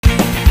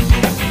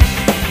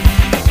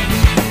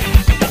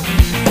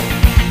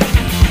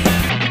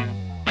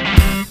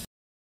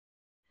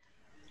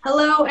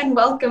Hello and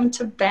welcome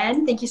to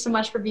Ben. Thank you so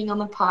much for being on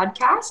the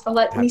podcast. I'll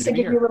let Happy to Lisa be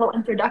give here. you a little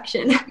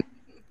introduction.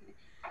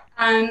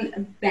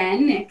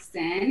 Ben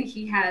Nixon,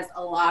 he has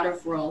a lot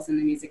of roles in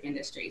the music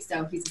industry.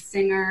 So he's a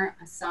singer,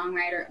 a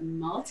songwriter, a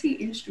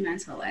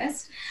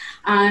multi-instrumentalist,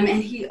 and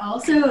he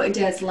also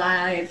does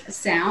live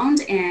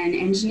sound and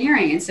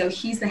engineering. And so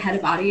he's the head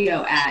of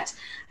audio at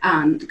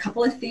a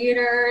couple of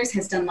theaters,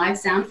 has done live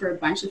sound for a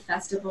bunch of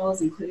festivals,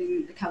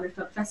 including the Calgary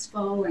Folk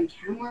Festival and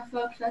Canmore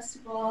Folk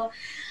Festival,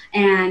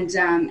 and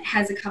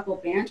has a couple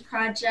band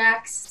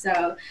projects.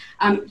 So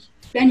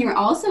Ben, you're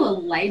also a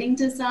lighting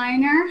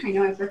designer. I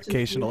know I've worked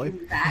with you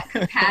in that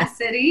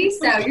capacity.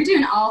 So you're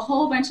doing a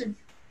whole bunch of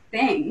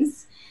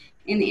things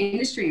in the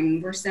industry,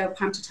 and we're so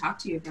pumped to talk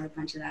to you about a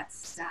bunch of that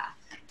stuff.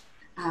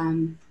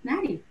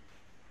 Maddie.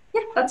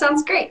 Yeah, that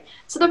sounds great.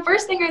 So the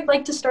first thing I'd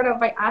like to start out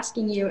by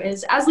asking you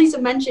is, as Lisa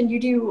mentioned, you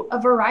do a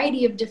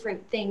variety of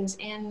different things.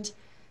 And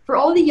for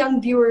all the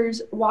young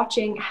viewers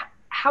watching,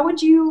 what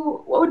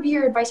would be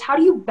your advice? How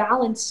do you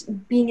balance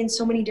being in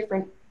so many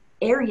different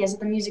areas of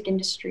the music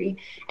industry?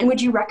 And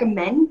would you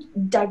recommend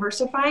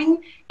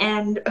diversifying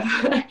and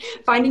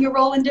finding a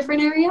role in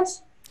different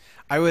areas?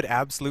 I would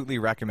absolutely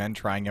recommend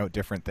trying out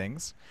different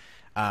things.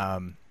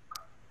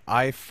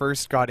 I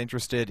first got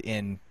interested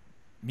in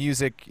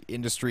music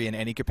industry in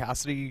any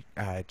capacity,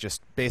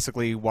 just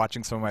basically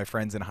watching some of my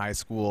friends in high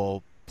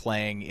school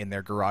playing in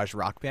their garage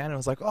rock band. I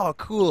was like, oh,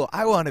 cool,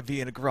 I want to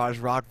be in a garage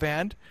rock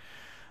band.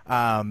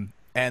 And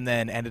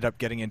then ended up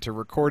getting into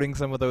recording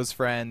some of those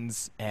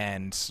friends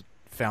and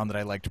found that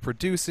I liked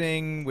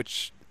producing,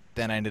 which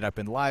then I ended up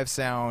in live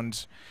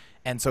sound.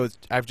 And so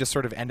I've just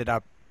sort of ended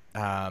up,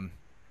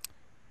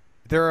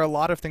 there are a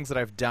lot of things that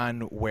I've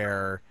done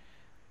where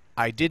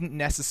I didn't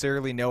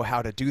necessarily know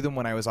how to do them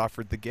when I was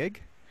offered the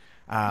gig.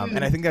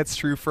 And I think that's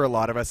true for a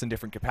lot of us in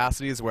different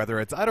capacities, whether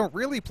it's, I don't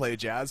really play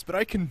jazz, but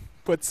I can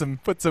put some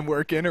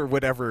work in, or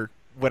whatever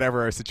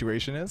our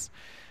situation is.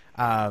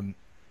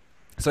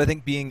 So I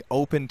think being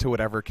open to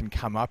whatever can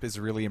come up is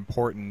really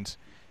important,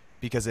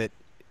 because it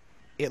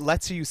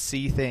lets you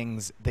see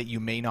things that you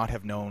may not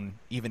have known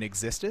even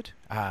existed.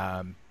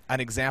 An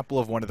example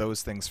of one of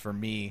those things for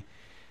me,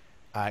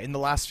 in the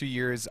last few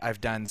years, I've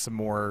done some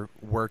more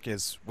work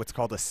as what's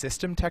called a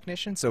system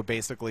technician. So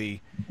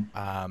basically,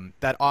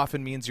 that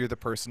often means you're the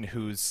person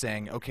who's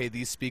saying, okay,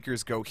 these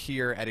speakers go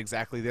here at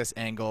exactly this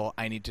angle.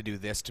 I need to do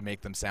this to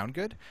make them sound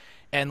good.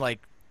 And like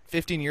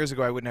 15 years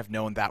ago, I wouldn't have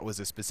known that was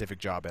a specific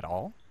job at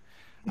all.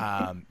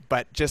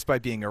 But just by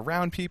being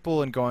around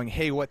people and going,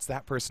 hey, what's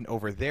that person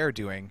over there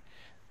doing?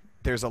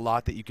 There's a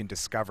lot that you can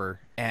discover.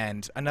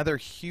 And another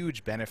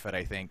huge benefit,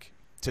 I think,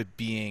 to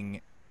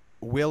being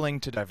willing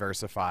to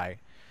diversify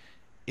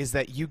is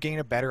that you gain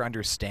a better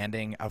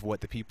understanding of what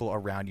the people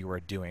around you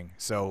are doing.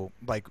 So,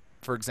 like,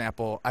 for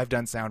example, I've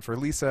done sound for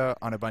Lisa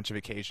on a bunch of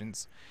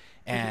occasions.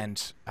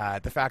 And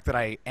the fact that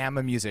I am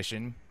a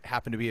musician,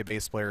 happen to be a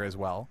bass player as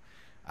well,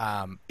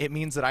 it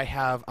means that I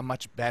have a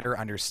much better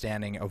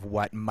understanding of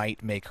what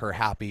might make her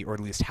happy, or at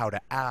least how to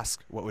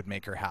ask what would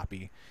make her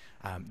happy,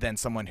 than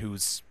someone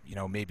who's,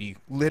 maybe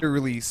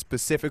literally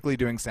specifically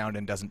doing sound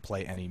and doesn't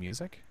play any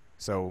music.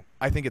 So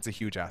I think it's a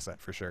huge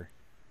asset for sure.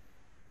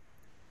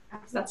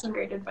 That's some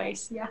great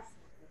advice. Yeah.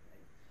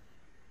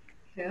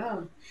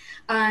 Cool.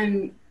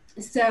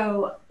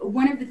 So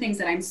one of the things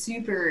that I'm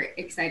super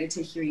excited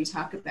to hear you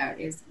talk about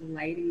is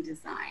lighting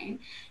design.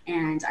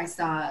 And I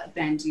saw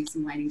Ben do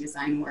some lighting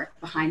design work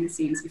behind the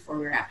scenes before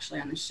we were actually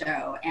on the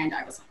show. And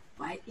I was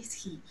like, what is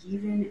he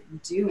even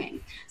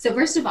doing? So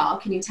first of all,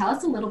 can you tell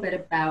us a little bit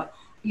about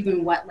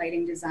even what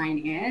lighting design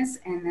is,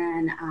 and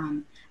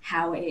then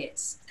how it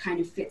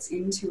kind of fits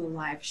into a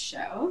live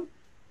show?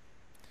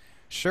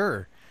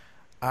 Sure.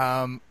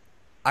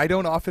 I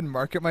don't often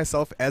market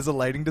myself as a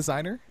lighting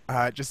designer,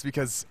 just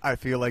because I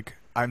feel like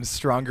I'm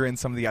stronger in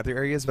some of the other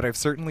areas, but I've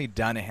certainly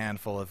done a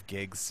handful of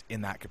gigs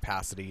in that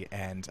capacity.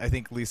 And I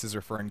think Lisa's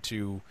referring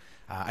to,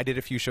 I did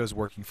a few shows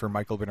working for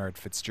Michael Bernard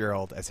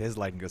Fitzgerald as his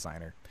lighting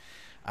designer,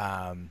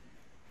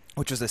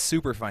 which was a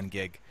super fun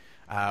gig.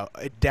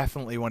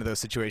 Definitely one of those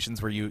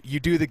situations where you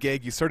do the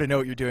gig, you sort of know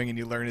what you're doing, and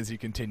you learn as you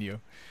continue.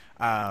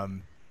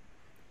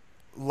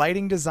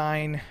 Lighting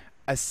design,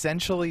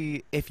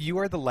 essentially, if you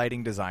are the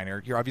lighting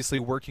designer, you're obviously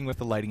working with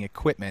the lighting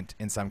equipment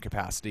in some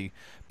capacity,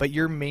 but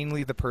you're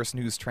mainly the person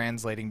who's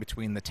translating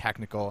between the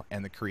technical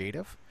and the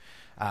creative.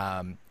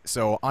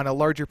 So on a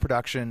larger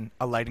production,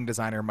 a lighting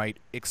designer might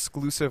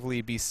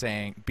exclusively be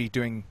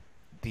doing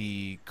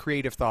the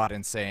creative thought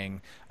and saying,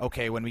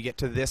 okay, when we get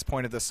to this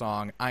point of the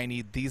song, I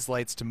need these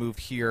lights to move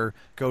here,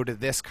 go to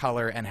this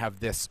color, and have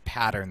this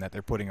pattern that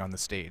they're putting on the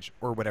stage,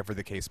 or whatever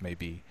the case may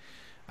be.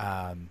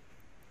 And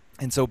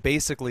so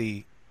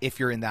basically, if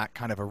you're in that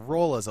kind of a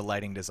role as a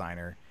lighting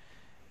designer,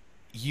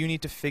 you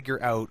need to figure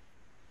out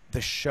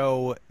the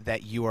show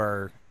that you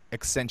are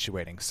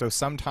accentuating. So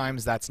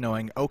sometimes that's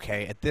knowing,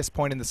 okay, at this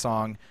point in the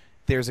song,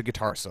 there's a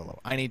guitar solo.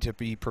 I need to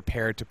be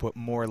prepared to put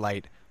more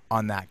light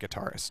on that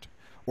guitarist.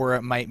 or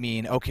it might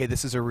mean, okay,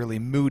 this is a really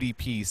moody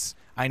piece.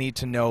 I need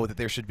to know that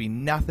there should be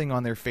nothing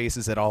on their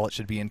faces at all. It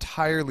should be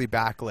entirely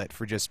backlit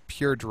for just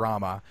pure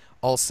drama,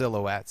 all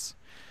silhouettes.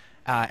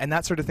 And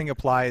that sort of thing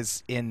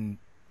applies in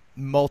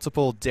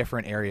multiple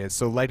different areas.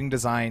 So lighting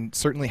design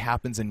certainly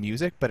happens in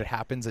music, but it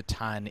happens a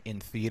ton in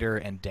theater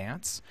and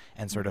dance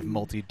and sort of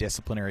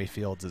multidisciplinary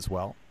fields as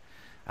well.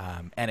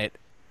 And it,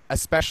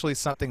 especially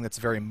something that's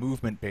very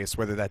movement-based,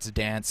 whether that's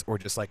dance or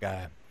just like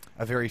a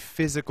very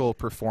physical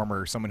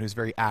performer, someone who's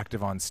very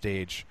active on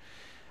stage,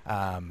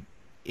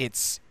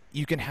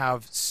 you can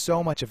have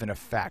so much of an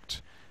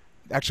effect.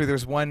 Actually,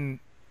 there's one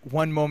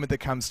moment that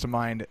comes to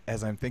mind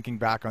as I'm thinking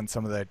back on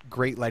some of the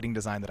great lighting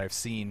design that I've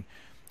seen.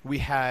 We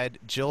had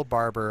Jill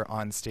Barber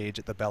on stage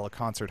at the Bella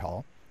Concert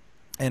Hall,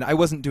 and I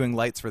wasn't doing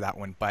lights for that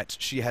one, but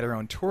she had her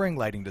own touring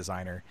lighting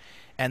designer,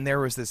 and there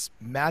was this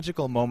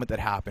magical moment that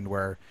happened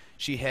where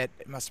she hit,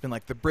 it must have been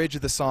like the bridge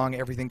of the song,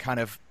 everything kind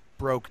of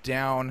broke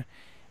down,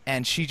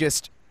 and she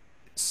just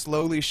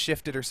slowly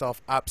shifted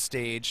herself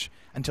upstage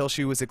until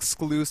she was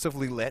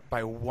exclusively lit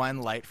by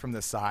one light from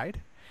the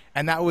side.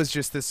 And that was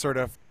just this sort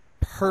of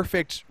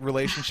perfect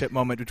relationship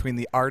moment between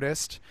the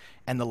artist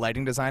and the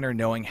lighting designer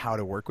knowing how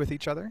to work with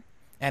each other.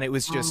 And it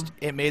was just,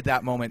 it made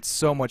that moment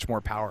so much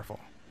more powerful.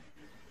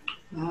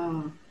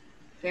 Oh,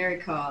 very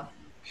cool.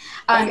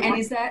 And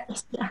is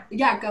that,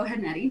 yeah, go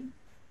ahead, Nettie.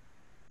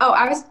 Oh,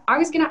 I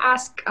was gonna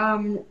ask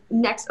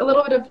next a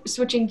little bit of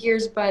switching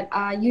gears, but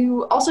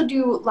you also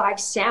do live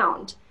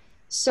sound.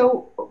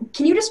 So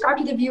can you describe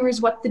to the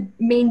viewers what the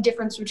main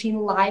difference between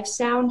live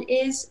sound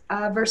is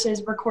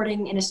versus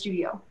recording in a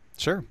studio?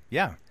 Sure,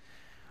 yeah.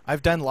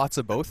 I've done lots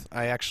of both.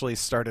 I actually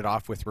started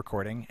off with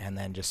recording and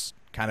then just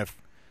kind of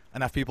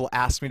enough people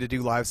asked me to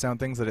do live sound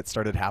things that it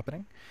started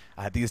happening.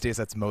 These days,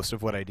 that's most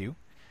of what I do.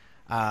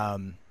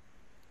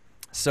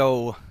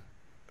 So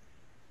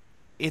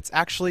it's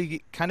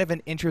actually kind of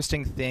an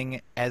interesting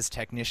thing as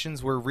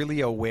technicians. We're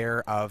really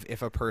aware of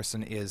if a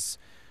person is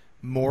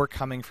more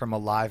coming from a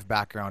live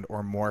background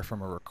or more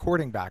from a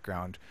recording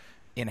background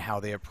in how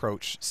they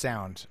approach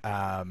sound.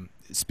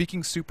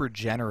 Speaking super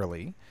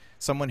generally,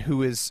 someone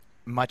who is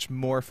much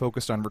more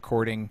focused on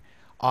recording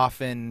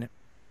often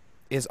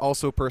is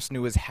also a person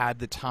who has had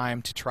the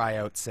time to try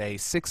out, say,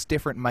 6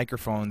 different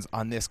microphones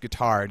on this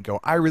guitar and go,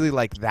 I really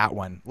like that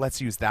one. Let's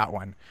use that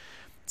one.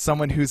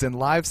 Someone who's in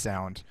live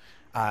sound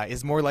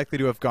is more likely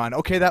to have gone,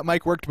 okay, that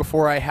mic worked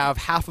before I have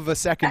half of a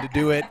second to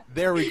do it.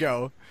 There we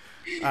go.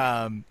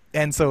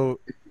 And so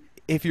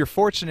if you're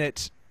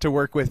fortunate to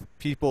work with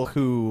people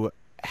who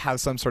have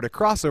some sort of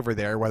crossover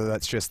there, whether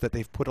that's just that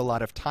they've put a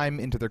lot of time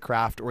into their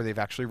craft or they've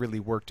actually really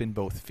worked in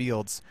both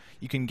fields,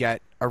 you can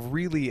get a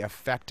really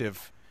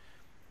effective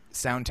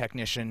sound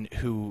technician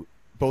who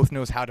both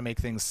knows how to make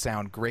things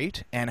sound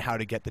great and how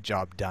to get the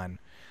job done.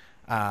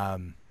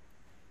 And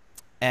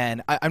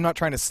I'm not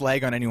trying to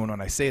slag on anyone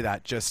when I say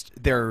that, just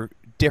they're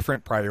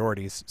different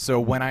priorities. So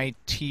when I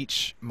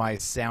teach my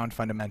sound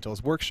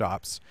fundamentals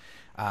workshops,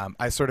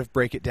 I sort of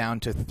break it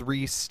down to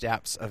 3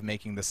 steps of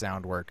making the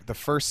sound work. The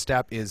first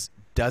step is,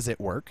 does it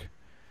work?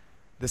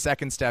 The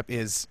second step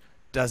is,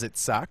 does it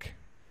suck?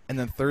 And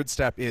then third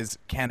step is,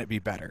 can it be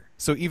better?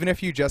 So even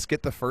if you just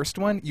get the first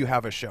one, you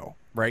have a show,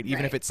 right?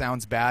 Even if it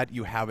sounds bad,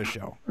 you have a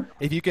show.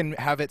 If you can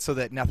have it so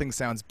that nothing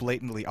sounds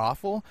blatantly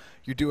awful,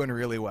 you're doing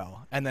really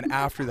well. And then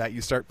after that,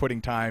 you start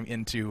putting time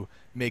into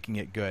making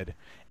it good.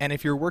 And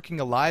if you're working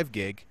a live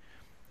gig,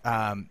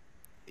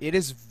 it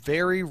is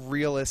very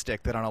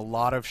realistic that on a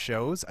lot of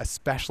shows,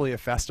 especially a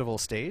festival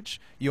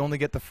stage, you only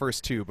get the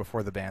first 2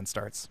 before the band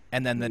starts.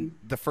 And then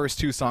the first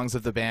 2 songs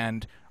of the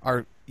band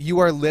you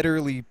are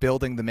literally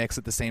building the mix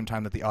at the same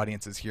time that the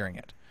audience is hearing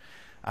it.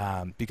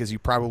 Because you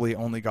probably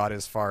only got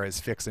as far as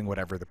fixing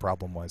whatever the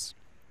problem was.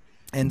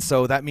 And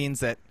so that means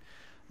that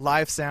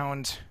live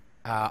sound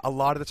a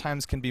lot of the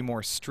times can be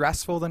more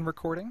stressful than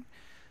recording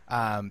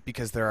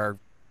because there are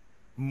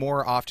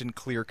more often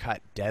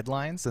clear-cut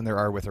deadlines than there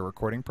are with a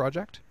recording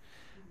project.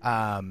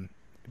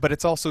 But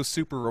it's also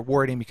super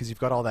rewarding because you've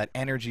got all that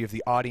energy of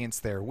the audience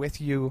there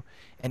with you,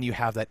 and you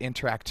have that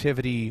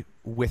interactivity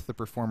with the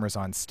performers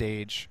on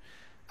stage.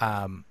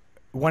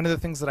 One of the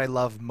things that I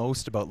love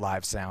most about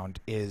live sound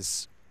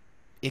is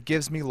it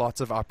gives me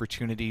lots of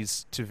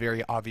opportunities to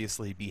very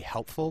obviously be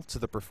helpful to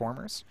the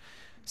performers.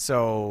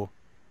 So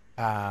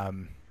I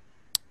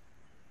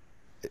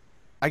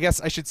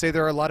guess I should say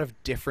there are a lot of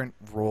different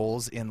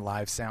roles in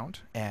live sound,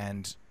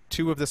 and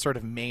 2 of the sort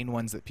of main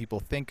ones that people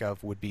think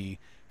of would be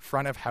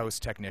front of house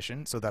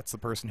technician, so that's the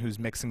person who's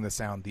mixing the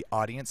sound the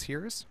audience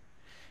hears,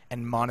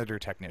 and monitor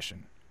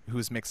technician,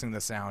 who's mixing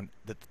the sound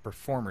that the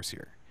performers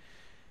hear.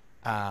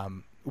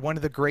 One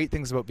of the great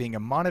things about being a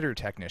monitor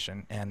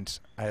technician, and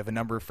I have a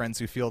number of friends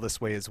who feel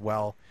this way as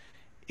well,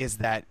 is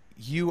that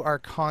you are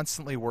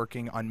constantly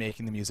working on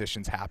making the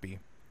musicians happy.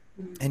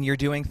 And you're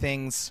doing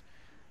things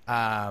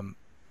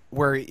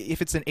where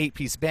if it's an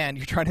 8-piece band,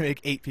 you're trying to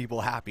make 8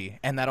 people happy.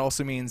 And that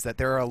also means that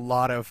there are a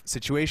lot of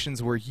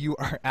situations where you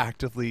are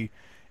actively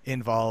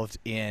involved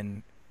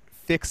in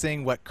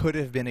fixing what could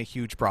have been a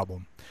huge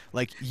problem.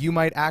 Like, you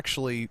might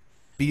actually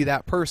be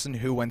that person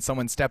who, when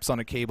someone steps on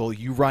a cable,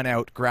 you run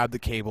out, grab the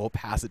cable,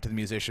 pass it to the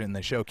musician, and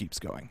the show keeps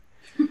going.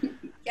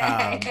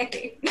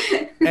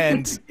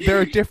 And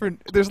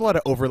there's a lot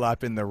of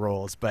overlap in the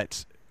roles,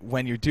 but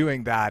when you're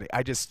doing that,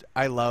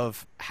 I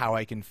love how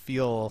I can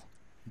feel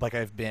like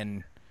I've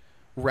been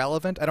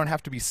relevant. I don't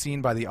have to be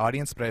seen by the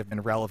audience, but I've been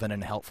relevant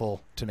and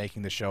helpful to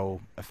making the show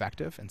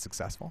effective and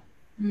successful.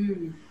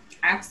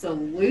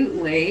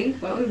 Absolutely.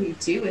 What would we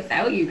do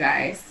without you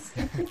guys?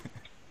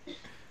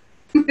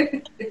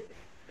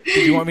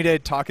 Did you want me to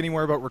talk any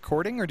more about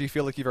recording, or do you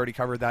feel like you've already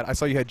covered that? I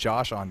saw you had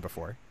Josh on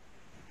before.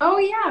 Oh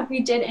yeah, we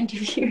did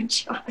interview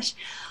Josh.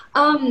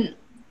 I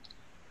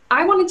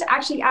wanted to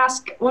actually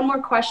ask one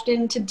more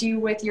question to do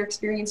with your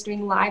experience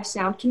doing live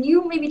sound. Can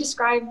you maybe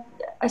describe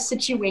a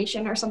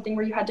situation or something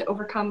where you had to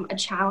overcome a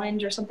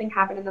challenge or something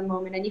happened in the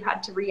moment and you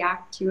had to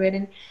react to it?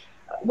 And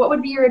what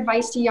would be your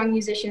advice to young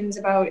musicians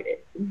about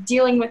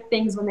dealing with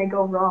things when they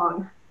go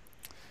wrong?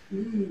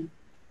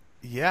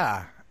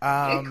 Yeah.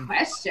 Good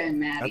question,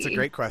 Maddie. That's a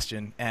great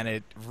question, and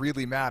it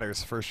really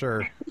matters for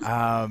sure.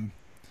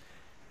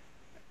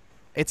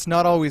 It's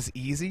not always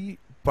easy,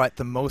 but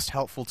the most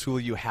helpful tool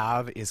you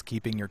have is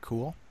keeping your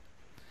cool.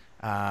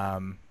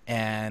 And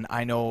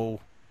I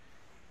know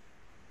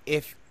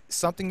if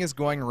something is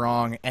going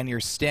wrong and you're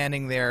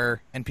standing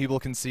there and people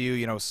can see you,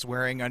 you know,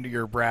 swearing under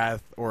your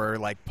breath or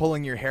like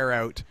pulling your hair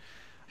out,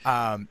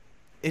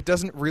 it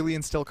doesn't really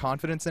instill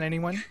confidence in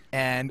anyone.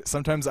 And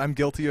sometimes I'm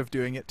guilty of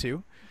doing it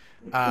too.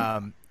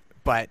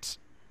 But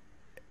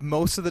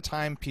most of the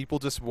time, people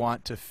just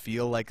want to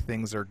feel like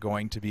things are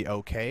going to be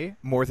okay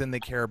more than they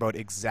care about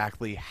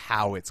exactly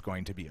how it's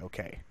going to be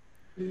okay.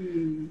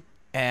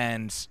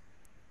 And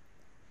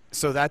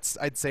so that's,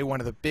 I'd say, one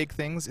of the big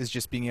things is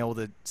just being able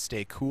to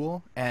stay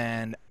cool.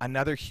 And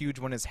another huge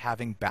one is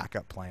having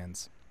backup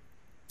plans.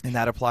 And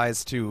that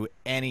applies to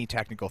any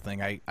technical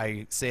thing.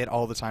 I say it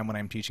all the time when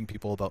I'm teaching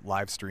people about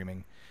live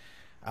streaming.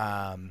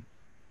 And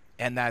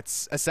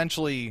that's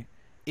essentially,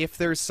 if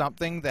there's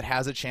something that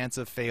has a chance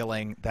of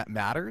failing that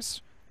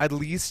matters, at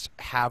least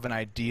have an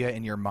idea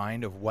in your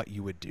mind of what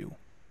you would do.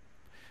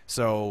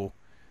 So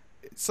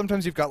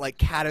sometimes you've got like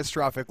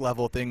catastrophic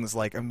level things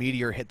like a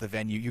meteor hit the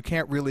venue. You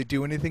can't really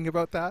do anything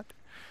about that.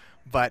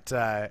 But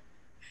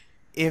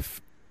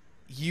if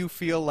you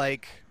feel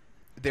like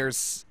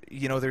there's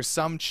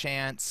some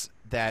chance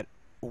that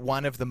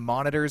one of the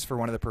monitors for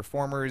one of the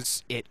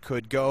performers, it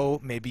could go,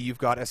 maybe you've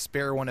got a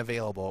spare one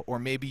available, or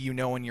maybe you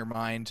know in your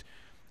mind,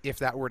 if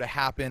that were to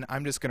happen,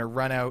 I'm just going to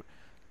run out,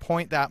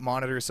 point that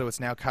monitor so it's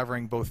now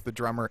covering both the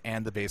drummer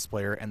and the bass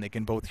player, and they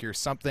can both hear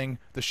something.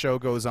 The show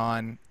goes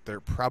on.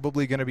 They're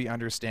probably going to be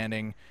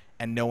understanding,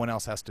 and no one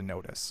else has to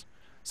notice.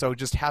 So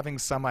just having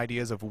some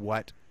ideas of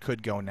what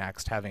could go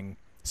next, having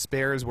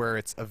spares where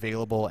it's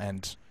available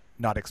and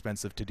not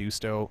expensive to do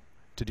so,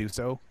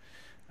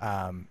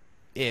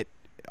 it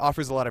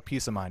offers a lot of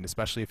peace of mind,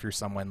 especially if you're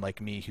someone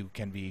like me who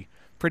can be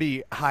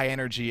pretty high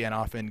energy and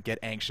often get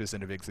anxious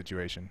in a big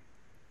situation.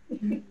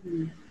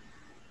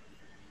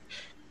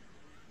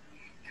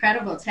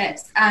 Incredible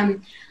tips.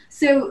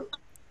 So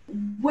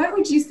what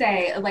would you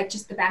say, like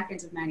just the back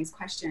end of Maddie's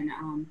question,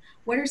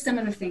 what are some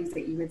of the things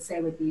that you would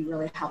say would be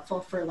really helpful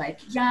for like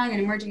young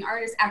and emerging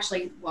artists,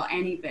 actually, well,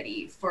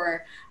 anybody,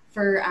 for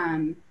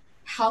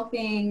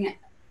helping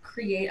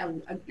create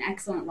an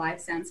excellent live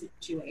sound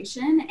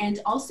situation, and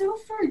also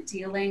for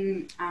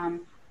dealing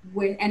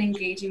with and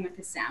engaging with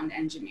the sound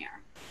engineer?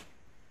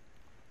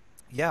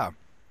 Yeah.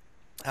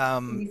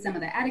 Maybe some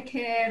of the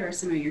etiquette or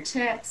some of your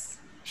tips.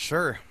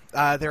 Sure.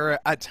 There are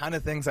a ton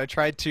of things. I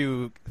tried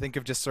to think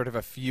of just sort of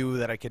a few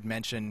that I could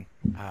mention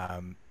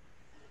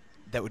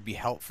that would be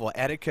helpful.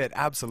 Etiquette,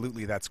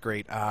 absolutely, that's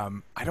great.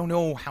 I don't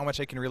know how much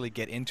I can really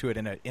get into it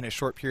in a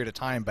short period of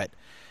time, but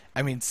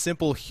I mean,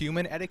 simple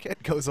human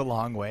etiquette goes a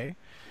long way.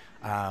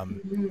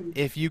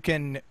 If you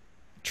can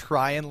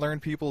try and learn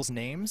people's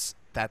names,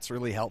 that's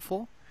really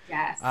helpful.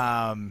 Yes.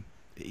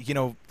 You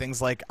know,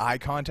 things like eye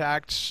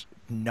contact,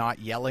 not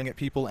yelling at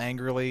people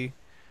angrily,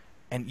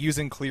 and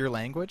using clear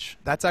language.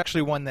 That's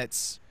actually one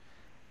that's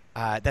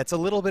a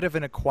little bit of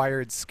an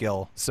acquired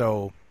skill.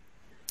 So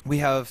we've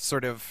got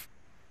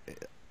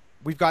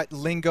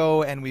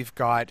lingo, and we've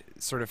got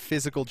sort of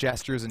physical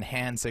gestures and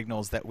hand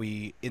signals that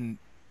we in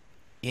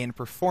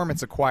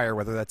performance acquire,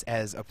 whether that's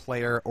as a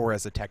player or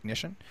as a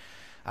technician.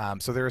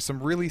 So there are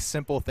some really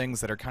simple things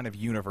that are kind of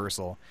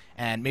universal,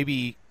 and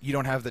maybe you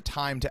don't have the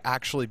time to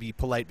actually be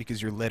polite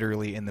because you're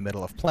literally in the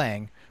middle of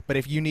playing, but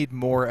if you need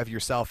more of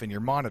yourself in your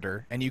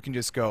monitor, and you can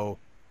just go,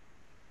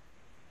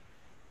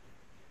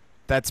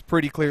 that's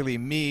pretty clearly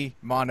me,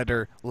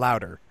 monitor,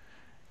 louder.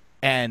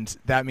 And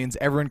that means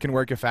everyone can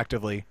work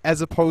effectively,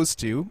 as opposed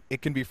to,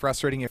 it can be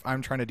frustrating if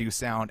I'm trying to do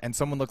sound and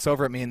someone looks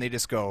over at me and they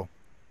just go,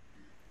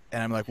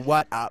 and I'm like,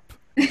 what up?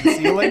 The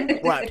ceiling?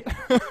 What?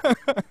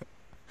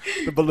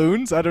 The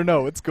balloons? I don't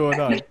know what's going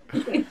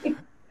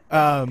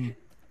on.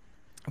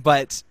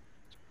 But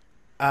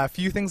a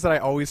few things that I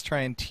always try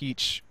and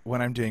teach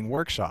when I'm doing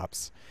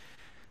workshops.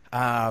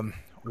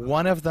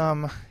 One of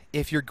them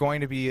if you're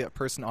going to be a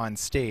person on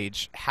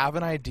stage, have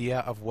an idea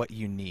of what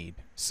you need.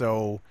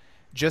 So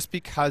just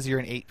because you're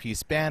an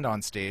 8-piece band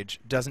on stage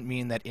doesn't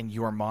mean that in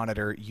your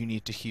monitor you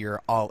need to hear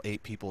all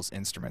 8 people's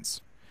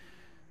instruments.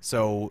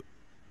 So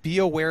be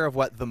aware of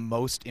what the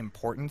most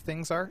important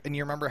things are. And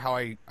you remember how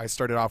I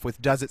started off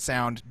with, does it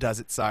sound, does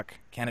it suck,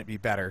 can it be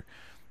better?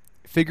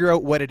 Figure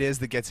out what it is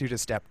that gets you to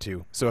step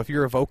 2. So if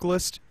you're a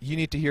vocalist, you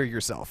need to hear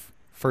yourself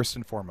first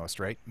and foremost,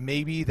 right?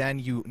 Maybe then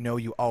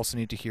you also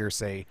need to hear,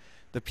 say,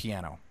 the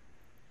piano.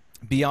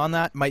 Beyond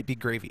that might be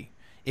gravy.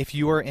 If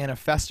you are in a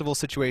festival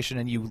situation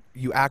and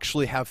you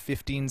actually have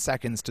 15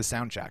 seconds to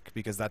sound check,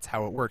 because that's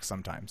how it works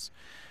sometimes,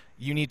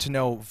 you need to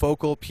know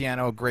vocal,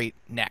 piano, great,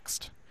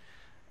 next.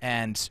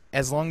 And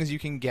as long as you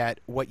can get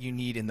what you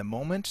need in the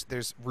moment,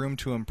 there's room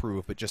to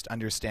improve, but just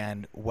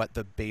understand what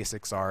the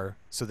basics are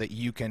so that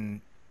you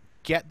can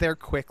get there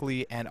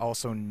quickly and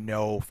also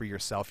know for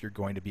yourself you're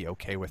going to be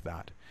okay with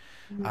that.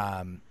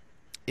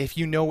 If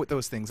you know what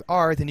those things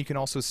are, then you can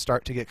also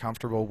start to get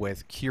comfortable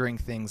with hearing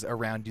things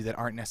around you that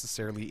aren't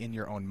necessarily in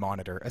your own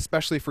monitor,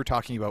 especially if we're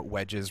talking about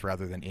wedges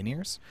rather than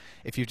in-ears.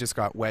 If you've just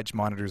got wedge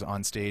monitors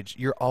on stage,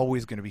 you're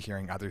always going to be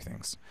hearing other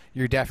things.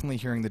 You're definitely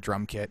hearing the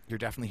drum kit. You're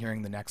definitely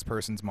hearing the next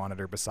person's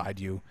monitor beside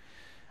you.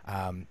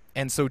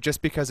 And so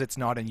just because it's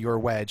not in your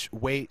wedge,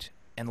 wait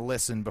and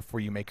listen before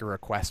you make a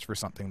request for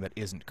something that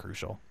isn't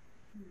crucial.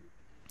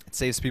 It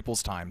saves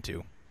people's time,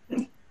 too.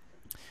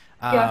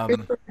 Yeah,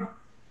 for sure.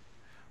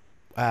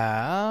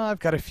 I've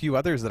got a few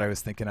others that I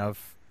was thinking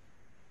of.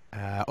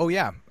 Oh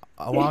yeah,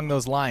 along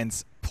those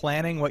lines,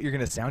 planning what you're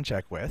going to sound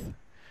check with.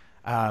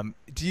 Have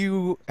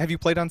you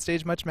played on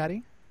stage much,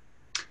 Maddie?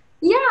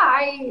 Yeah,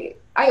 I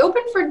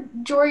opened for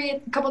Jory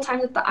a couple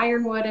times at the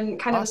Ironwood, and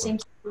kind of the Awesome. same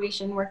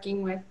situation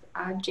working with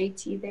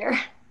JT there.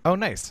 Oh,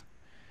 nice.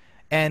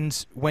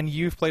 And when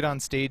you've played on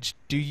stage,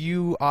 do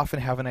you often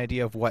have an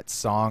idea of what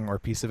song or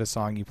piece of a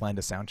song you plan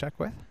to sound check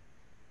with?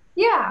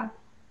 Yeah.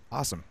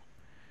 Awesome.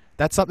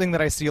 That's something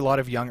that I see a lot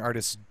of young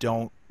artists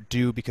don't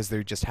do because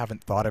they just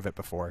haven't thought of it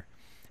before.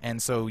 And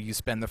so you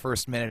spend the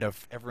first minute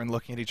of everyone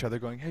looking at each other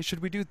going, hey, should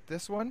we do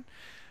this one?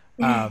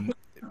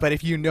 But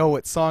if you know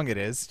what song it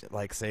is,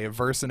 like say a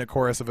verse and a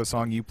chorus of a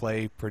song you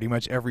play pretty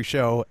much every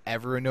show,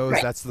 everyone knows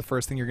Right. that's the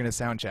first thing you're going to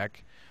sound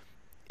check.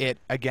 It,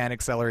 again,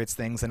 accelerates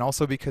things. And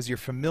also because you're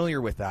familiar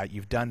with that,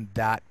 you've done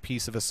that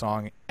piece of a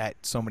song at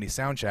so many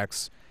sound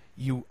checks,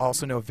 you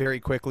also know very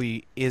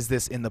quickly, is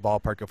this in the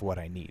ballpark of what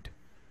I need?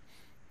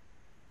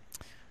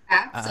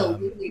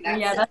 Absolutely.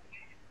 That's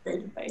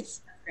great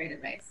advice. That's great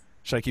advice.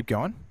 Should I keep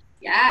going?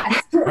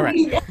 Yes. All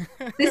right.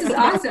 This is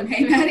awesome.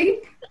 Hey, Maddie?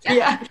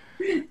 Yeah.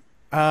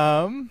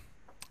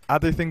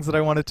 Other things that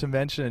I wanted to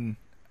mention,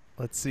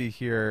 let's see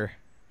here.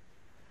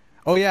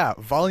 Oh yeah,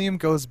 volume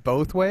goes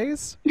both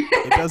ways.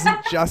 It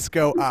doesn't just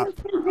go up.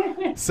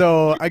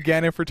 So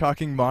again, if we're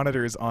talking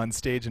monitors on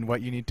stage and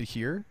what you need to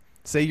hear,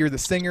 say you're the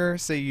singer,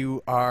 say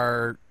you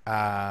are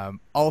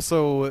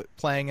also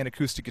playing an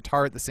acoustic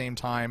guitar at the same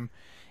time,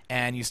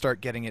 and you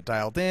start getting it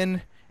dialed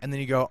in, and then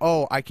you go,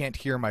 oh, I can't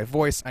hear my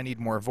voice, I need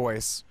more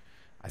voice.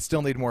 I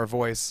still need more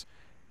voice.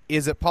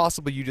 Is it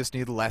possible you just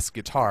need less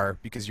guitar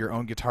because your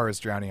own guitar is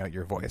drowning out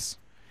your voice?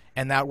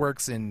 And that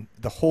works in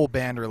the whole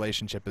band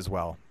relationship as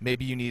well.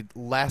 Maybe you need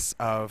less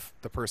of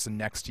the person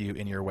next to you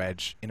in your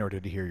wedge in order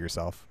to hear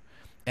yourself.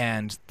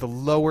 And the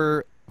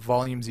lower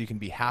volumes you can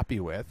be happy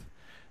with,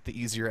 the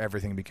easier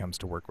everything becomes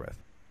to work with.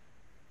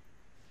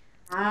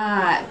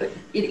 But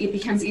it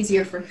becomes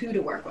easier for who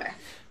to work with?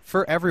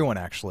 For everyone,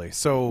 actually.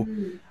 So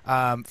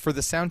for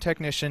the sound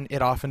technician,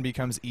 it often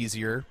becomes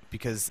easier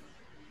because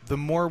the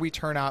more we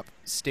turn up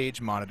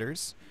stage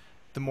monitors,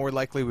 the more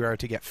likely we are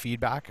to get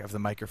feedback of the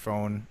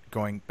microphone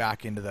going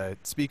back into the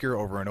speaker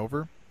over and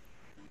over.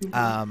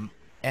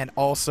 And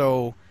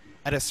also,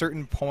 at a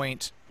certain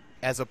point,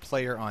 as a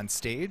player on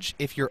stage,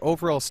 if your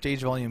overall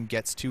stage volume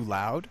gets too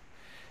loud,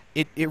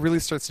 it really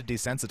starts to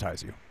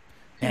desensitize you.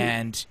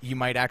 And you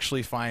might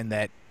actually find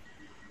that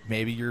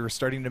maybe you're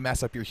starting to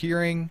mess up your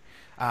hearing.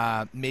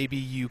 Maybe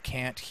you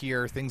can't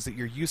hear things that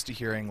you're used to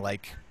hearing,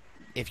 like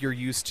if you're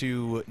used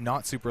to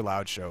not super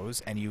loud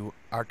shows and you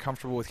are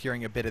comfortable with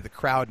hearing a bit of the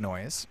crowd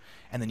noise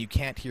and then you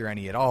can't hear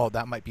any at all,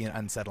 that might be an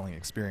unsettling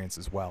experience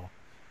as well.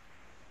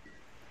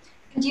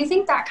 Do you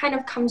think that kind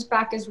of comes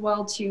back as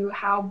well to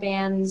how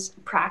bands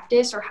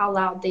practice or how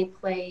loud they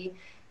play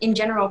in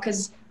general?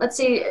 Because let's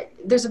say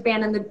there's a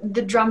band and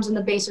the drums and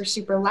the bass are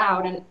super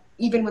loud, and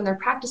even when they're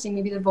practicing,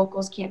 maybe the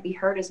vocals can't be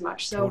heard as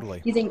much. So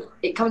Totally. you think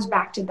it comes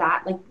back to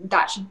that? Like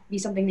that should be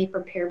something they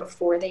prepare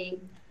before they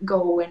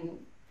go and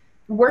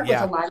work with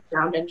a live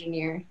sound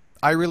engineer.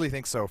 I really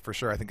think so, for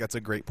sure. I think that's a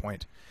great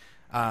point.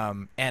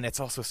 And it's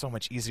also so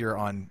much easier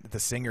on the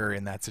singer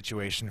in that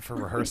situation for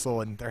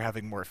rehearsal, and they're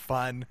having more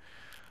fun.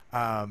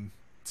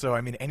 So,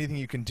 I mean, anything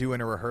you can do in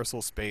a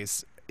rehearsal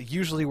space.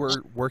 Usually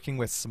we're working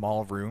with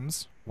small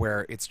rooms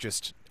where it's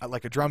just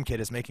like a drum kit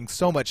is making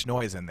so much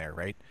noise in there,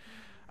 right?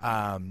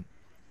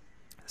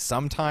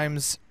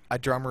 Sometimes a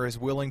drummer is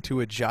willing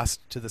to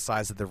adjust to the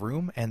size of the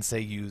room and say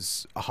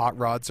use hot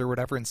rods or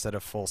whatever instead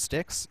of full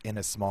sticks in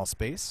a small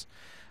space.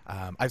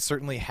 I've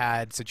certainly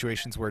had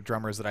situations where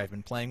drummers that I've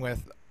been playing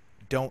with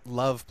don't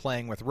love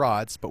playing with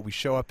rods, but we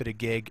show up at a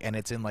gig and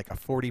it's in like a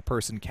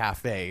 40-person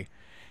cafe,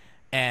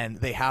 and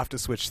they have to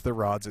switch the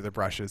rods or the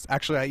brushes.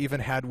 Actually, I even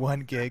had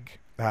one gig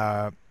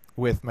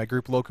with my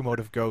group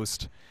Locomotive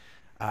Ghost,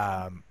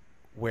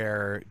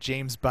 where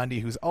James Bundy,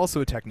 who's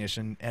also a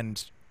technician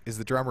and is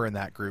the drummer in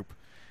that group,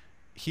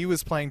 he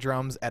was playing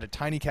drums at a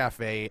tiny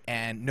cafe,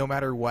 and no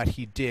matter what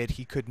he did,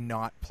 he could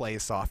not play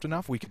soft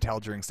enough. We could tell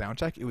during sound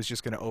check. It was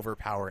just going to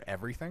overpower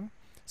everything.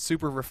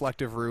 Super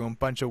reflective room,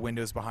 bunch of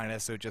windows behind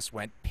us, so it just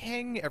went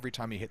ping every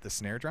time he hit the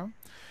snare drum.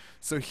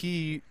 So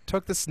he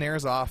took the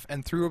snares off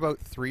and threw about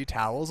 3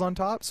 towels on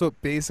top, so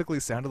it basically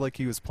sounded like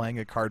he was playing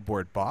a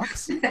cardboard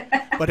box,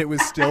 but it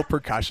was still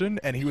percussion,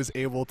 and he was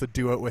able to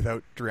do it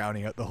without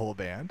drowning out the whole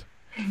band.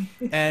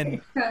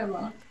 And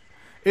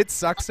it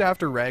sucks to have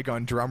to rag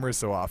on drummers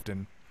so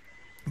often,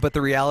 but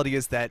the reality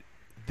is that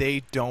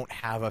they don't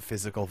have a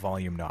physical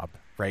volume knob,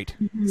 right?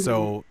 Mm-hmm.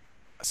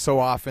 So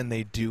often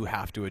they do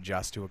have to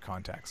adjust to a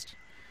context.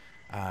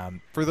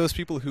 For those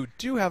people who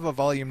do have a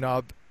volume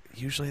knob,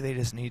 usually they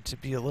just need to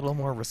be a little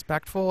more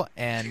respectful,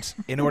 and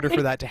in order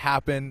for that to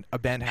happen, a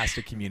band has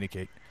to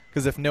communicate.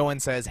 Because if no one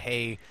says,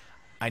 hey,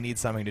 I need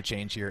something to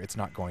change here, it's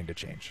not going to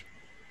change.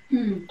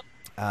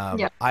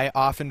 I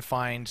often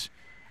find,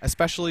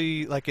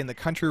 especially like in the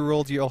country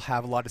world, you'll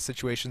have a lot of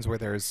situations where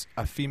there's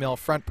a female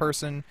front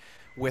person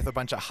with a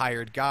bunch of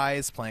hired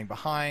guys playing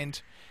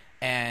behind,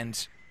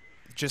 and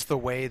just the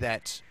way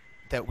that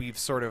we've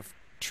sort of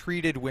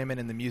treated women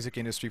in the music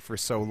industry for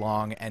so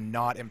long and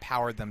not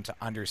empowered them to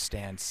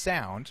understand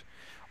sound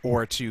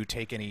or to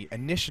take any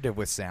initiative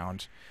with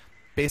sound.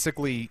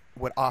 Basically,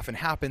 what often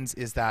happens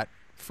is that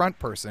front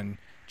person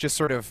just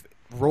sort of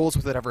rolls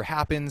with whatever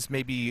happens,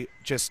 maybe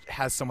just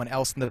has someone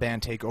else in the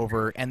band take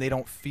over, and they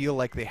don't feel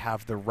like they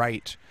have the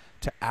right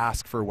to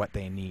ask for what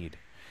they need.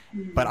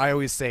 Mm-hmm. But I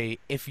always say,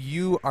 if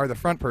you are the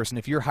front person,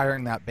 if you're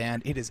hiring that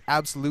band, it is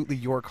absolutely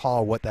your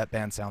call what that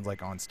band sounds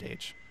like on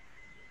stage.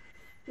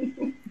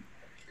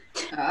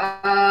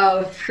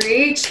 Oh,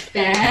 preach,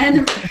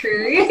 Ben,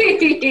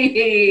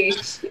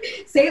 preach.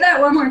 Say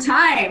that one more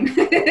time.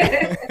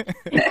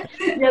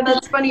 Yeah,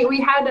 that's funny.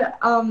 We had,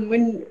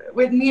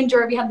 with me and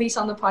Jory, we had Lisa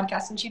on the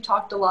podcast, and she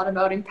talked a lot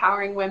about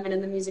empowering women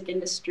in the music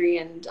industry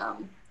and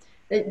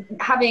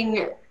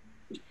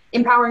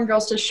empowering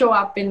girls to show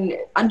up and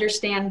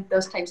understand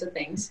those types of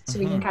things. So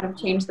we can kind of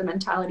change the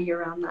mentality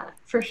around that,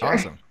 for sure.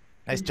 Awesome.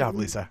 Nice job,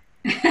 Lisa.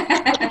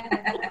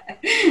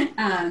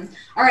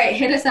 All right,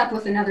 hit us up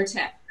with another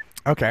tip.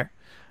 Okay.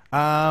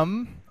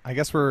 I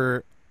guess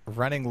we're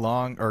running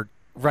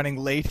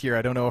late here.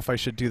 I don't know if I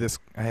should do this.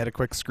 I had a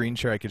quick screen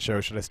share I could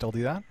show. Should I still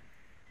do that?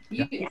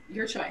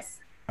 Your choice.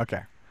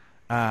 Okay.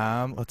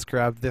 Let's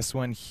grab this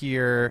one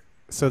here.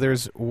 So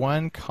there's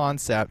one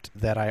concept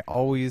that I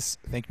always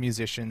think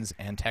musicians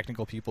and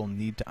technical people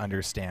need to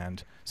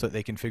understand so that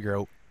they can figure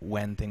out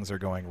when things are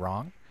going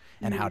wrong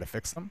and how to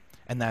fix them.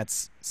 And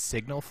that's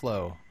signal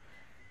flow.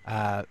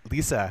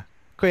 Lisa,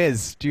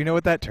 quiz. Do you know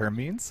what that term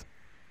means?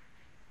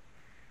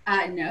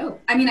 No.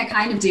 I mean, I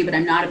kind of do, but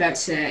I'm not about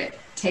to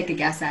take a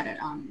guess at it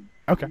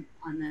okay.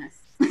 on this.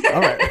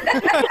 All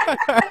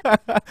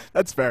right.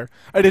 That's fair.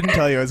 I didn't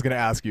tell you I was going to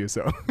ask you,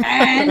 so.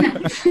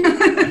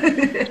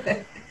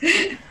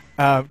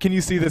 Can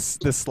you see this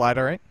slide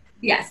all right?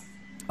 Yes.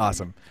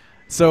 Awesome.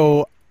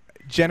 So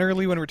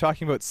generally when we're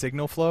talking about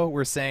signal flow,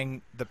 we're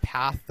saying the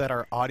path that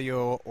our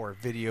audio or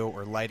video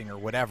or lighting or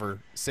whatever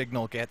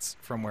signal gets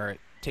from where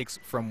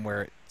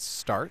it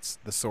starts,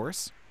 the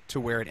source, to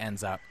where it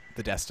ends up,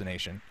 the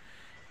destination.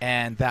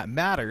 And that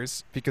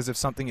matters because if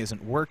something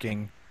isn't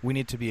working, we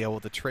need to be able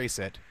to trace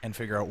it and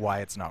figure out why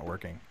it's not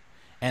working.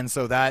 And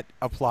so that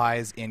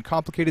applies in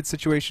complicated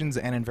situations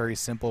and in very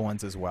simple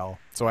ones as well.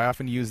 So I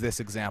often use this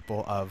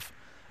example of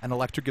an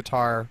electric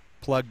guitar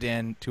plugged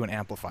in to an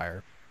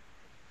amplifier.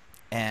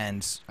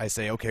 And I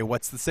say, okay,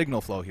 what's the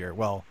signal flow here?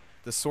 Well,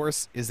 the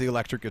source is the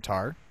electric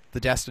guitar. The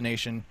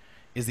destination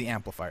is the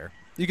amplifier.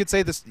 You could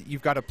say this,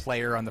 you've got a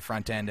player on the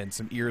front end and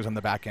some ears on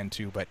the back end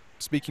too, but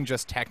speaking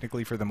just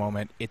technically for the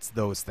moment, it's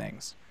those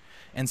things.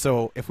 And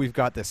so if we've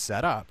got this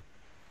set up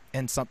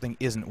and something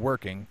isn't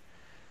working,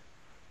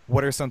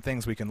 what are some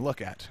things we can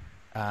look at?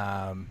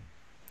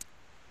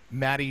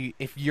 Maddie,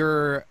 if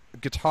your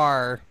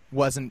guitar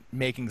wasn't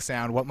making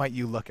sound, what might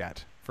you look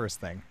at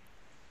first thing?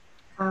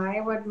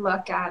 I would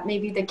look at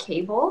maybe the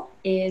cable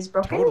is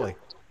broken. Totally.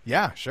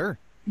 Yeah, sure.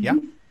 Yeah.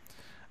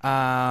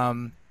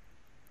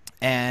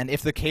 And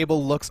if the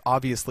cable looks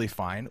obviously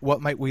fine, what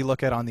might we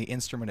look at on the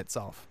instrument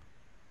itself?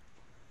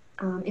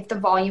 If the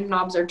volume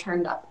knobs are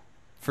turned up.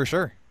 For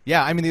sure.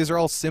 Yeah, I mean, these are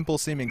all simple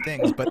seeming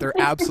things, but they're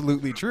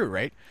absolutely true,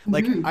 right?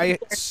 Like,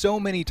 so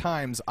many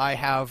times I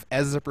have,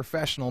 as a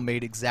professional,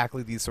 made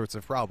exactly these sorts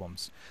of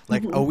problems.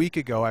 Like, a week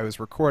ago I was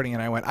recording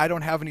and I went, I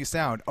don't have any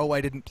sound. Oh, I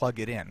didn't plug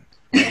it in.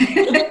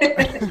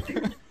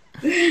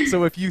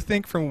 So if you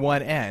think from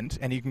one end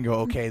and you can go,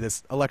 okay,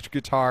 this electric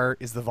guitar,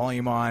 is the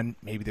volume on?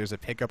 Maybe there's a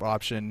pickup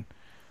option.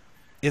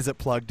 Is it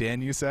plugged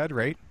in, you said,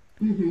 right?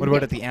 What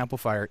about at the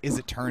amplifier? Is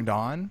it turned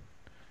on?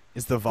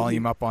 Is the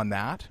volume up on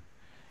that?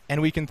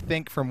 And we can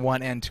think from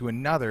one end to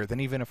another. Then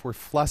even if we're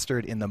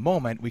flustered in the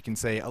moment, we can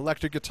say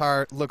electric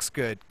guitar looks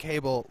good,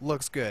 cable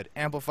looks good,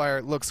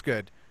 amplifier looks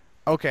good.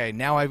 Okay,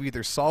 now I've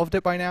either solved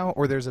it by now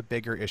or there's a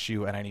bigger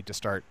issue and I need to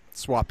start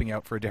swapping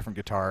out for a different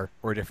guitar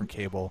or a different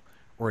cable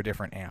or a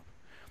different amp.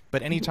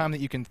 But anytime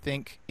that you can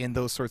think in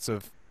those sorts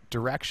of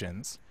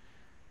directions,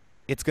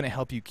 it's going to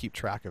help you keep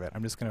track of it.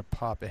 I'm just going to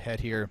pop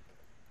ahead here.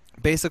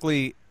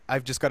 Basically,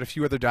 I've just got a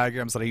few other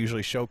diagrams that I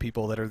usually show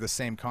people that are the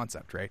same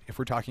concept, right? If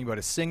we're talking about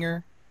a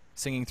singer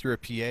singing through a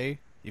PA,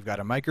 you've got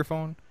a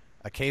microphone,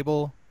 a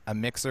cable, a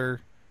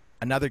mixer,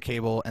 another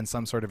cable, and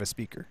some sort of a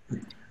speaker.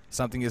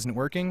 Something isn't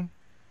working.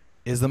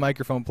 Is the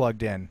microphone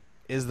plugged in?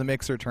 Is the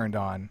mixer turned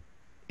on?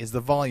 Is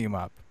the volume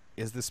up?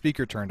 Is the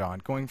speaker turned on?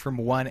 Going from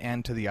one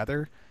end to the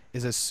other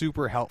is a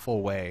super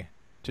helpful way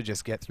to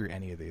just get through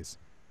any of these.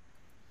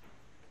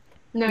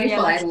 No,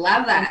 beautiful. Yeah, I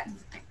love that.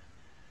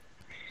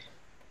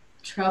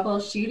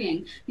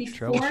 Troubleshooting.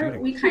 Before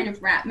we kind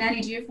of wrap,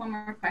 Maddie, do you have one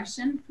more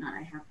question? If not,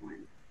 I have one.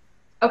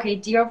 Okay,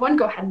 do you have one?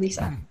 Go ahead,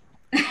 Lisa.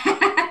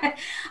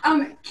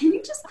 Can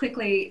you just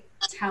quickly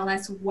tell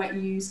us what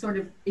you sort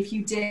of, if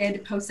you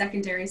did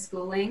post-secondary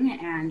schooling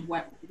and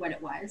what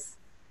it was?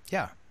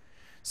 Yeah.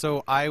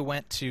 So I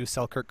went to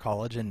Selkirk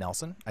College in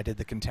Nelson. I did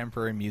the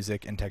Contemporary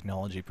Music and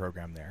Technology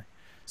program there.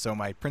 So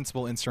my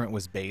principal instrument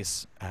was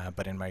bass,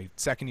 but in my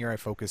second year I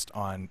focused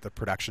on the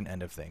production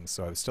end of things.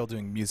 So I was still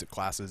doing music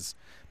classes,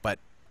 but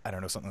I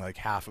don't know, something like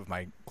half of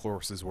my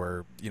courses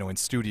were, you know, in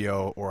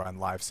studio or on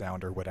live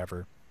sound or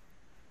whatever.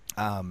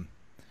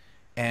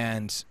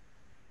 And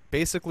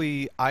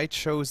basically I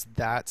chose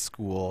that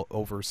school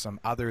over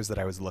some others that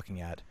I was looking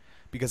at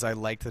because I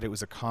liked that it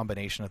was a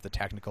combination of the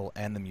technical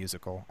and the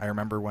musical. I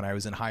remember when I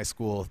was in high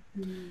school,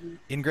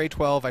 in grade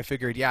 12, I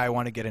figured, yeah, I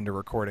want to get into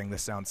recording.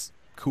 This sounds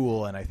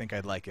cool and I think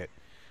I'd like it.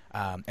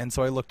 And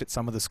so I looked at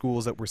some of the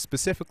schools that were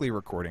specifically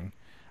recording.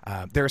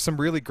 There are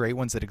some really great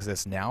ones that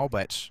exist now,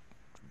 but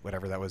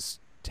whatever that was,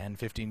 10,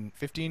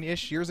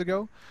 15-ish years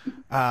ago,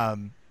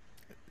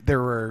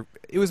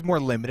 it was more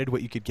limited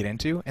what you could get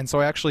into. And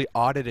so I actually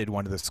audited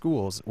one of the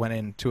schools, went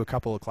into a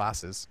couple of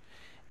classes.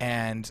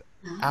 And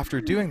after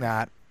doing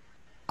that,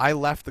 I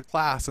left the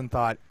class and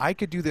thought, I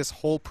could do this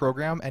whole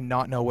program and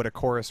not know what a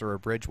chorus or a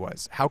bridge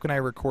was. How can I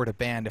record a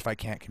band if I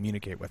can't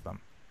communicate with them?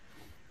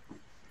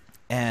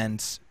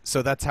 And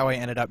so that's how I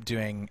ended up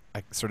doing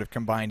a sort of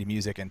combined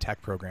music and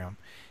tech program.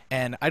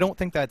 And I don't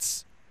think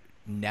that's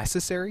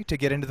necessary to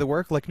get into the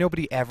work. Like,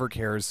 nobody ever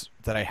cares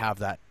that I have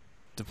that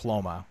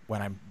diploma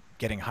when I'm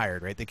getting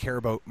hired, right? They care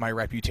about my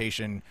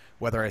reputation,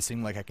 whether I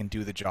seem like I can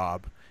do the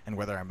job, and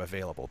whether I'm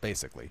available,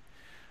 basically.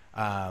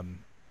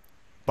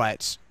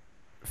 But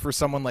for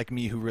someone like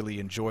me who really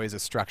enjoys a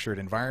structured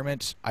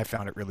environment, I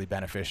found it really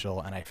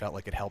beneficial, and I felt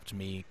like it helped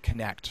me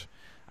connect.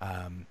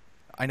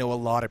 I know a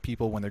lot of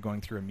people, when they're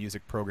going through a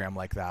music program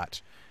like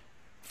that,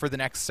 for the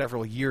next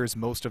several years,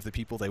 most of the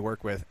people they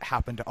work with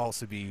happen to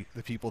also be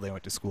the people they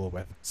went to school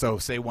with. So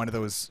say one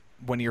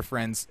of your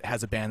friends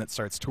has a band that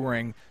starts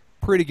touring,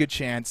 pretty good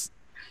chance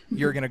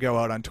you're going to go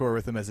out on tour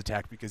with them as a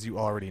tech because you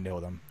already know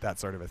them, that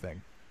sort of a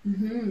thing.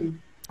 Mm-hmm.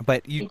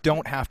 But you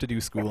don't have to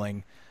do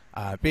schooling.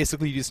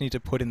 Basically, you just need to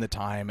put in the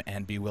time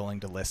and be willing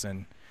to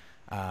listen.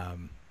 I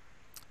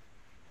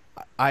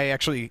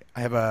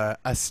have a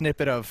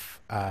snippet of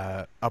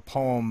a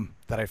poem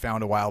that I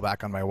found a while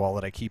back on my wall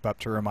that I keep up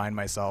to remind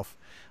myself.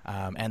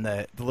 And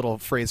the little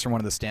phrase from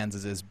one of the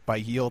stanzas is, "By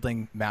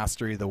yielding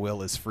mastery, the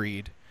will is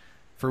freed.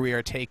 For we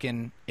are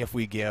taken if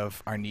we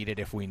give, are needed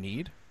if we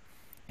need."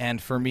 And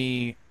for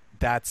me,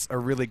 that's a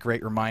really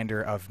great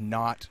reminder of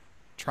not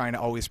trying to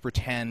always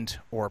pretend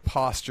or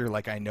posture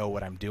like I know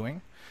what I'm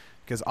doing.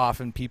 Because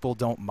often people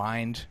don't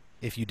mind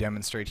if you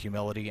demonstrate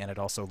humility, and it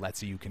also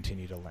lets you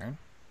continue to learn.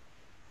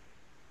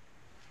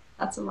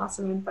 That's some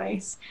awesome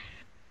advice.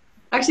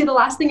 Actually, the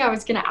last thing I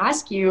was going to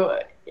ask you,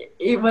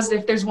 it was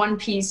if there's one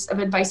piece of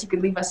advice you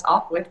could leave us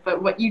off with,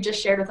 but what you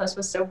just shared with us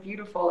was so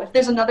beautiful. If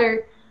there's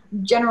another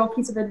general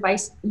piece of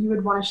advice you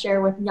would want to share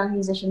with young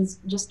musicians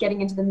just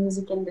getting into the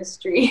music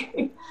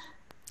industry.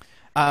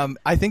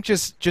 I think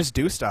just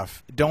do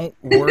stuff. Don't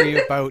worry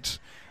about,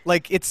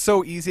 like, it's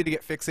so easy to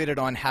get fixated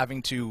on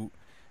having to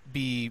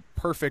be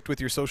perfect with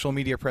your social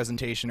media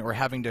presentation or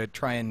having to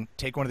try and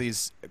take one of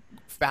these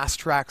fast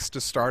tracks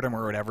to stardom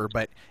or whatever.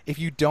 But if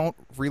you don't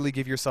really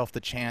give yourself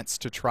the chance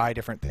to try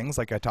different things,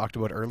 like I talked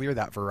about earlier,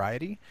 that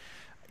variety,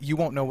 you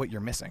won't know what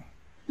you're missing.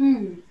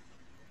 Mm.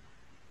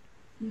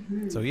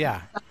 Mm-hmm. So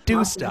yeah,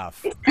 do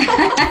stuff.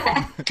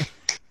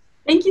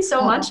 Thank you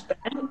so much,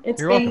 Ben.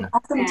 It's been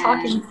awesome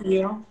talking to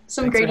you.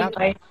 Some great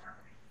advice.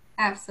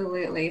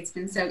 Absolutely. It's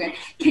been so good.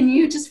 Can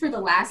you, just for the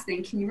last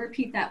thing, can you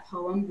repeat that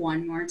poem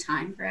one more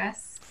time for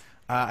us?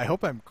 I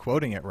hope I'm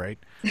quoting it right.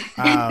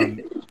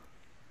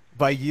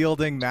 By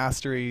yielding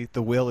mastery,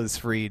 the will is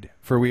freed,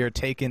 for we are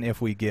taken if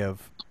we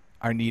give,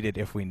 are needed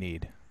if we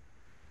need.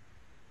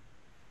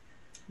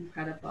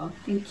 Incredible.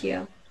 Thank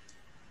you.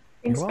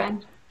 Thanks,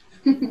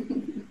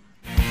 Ben.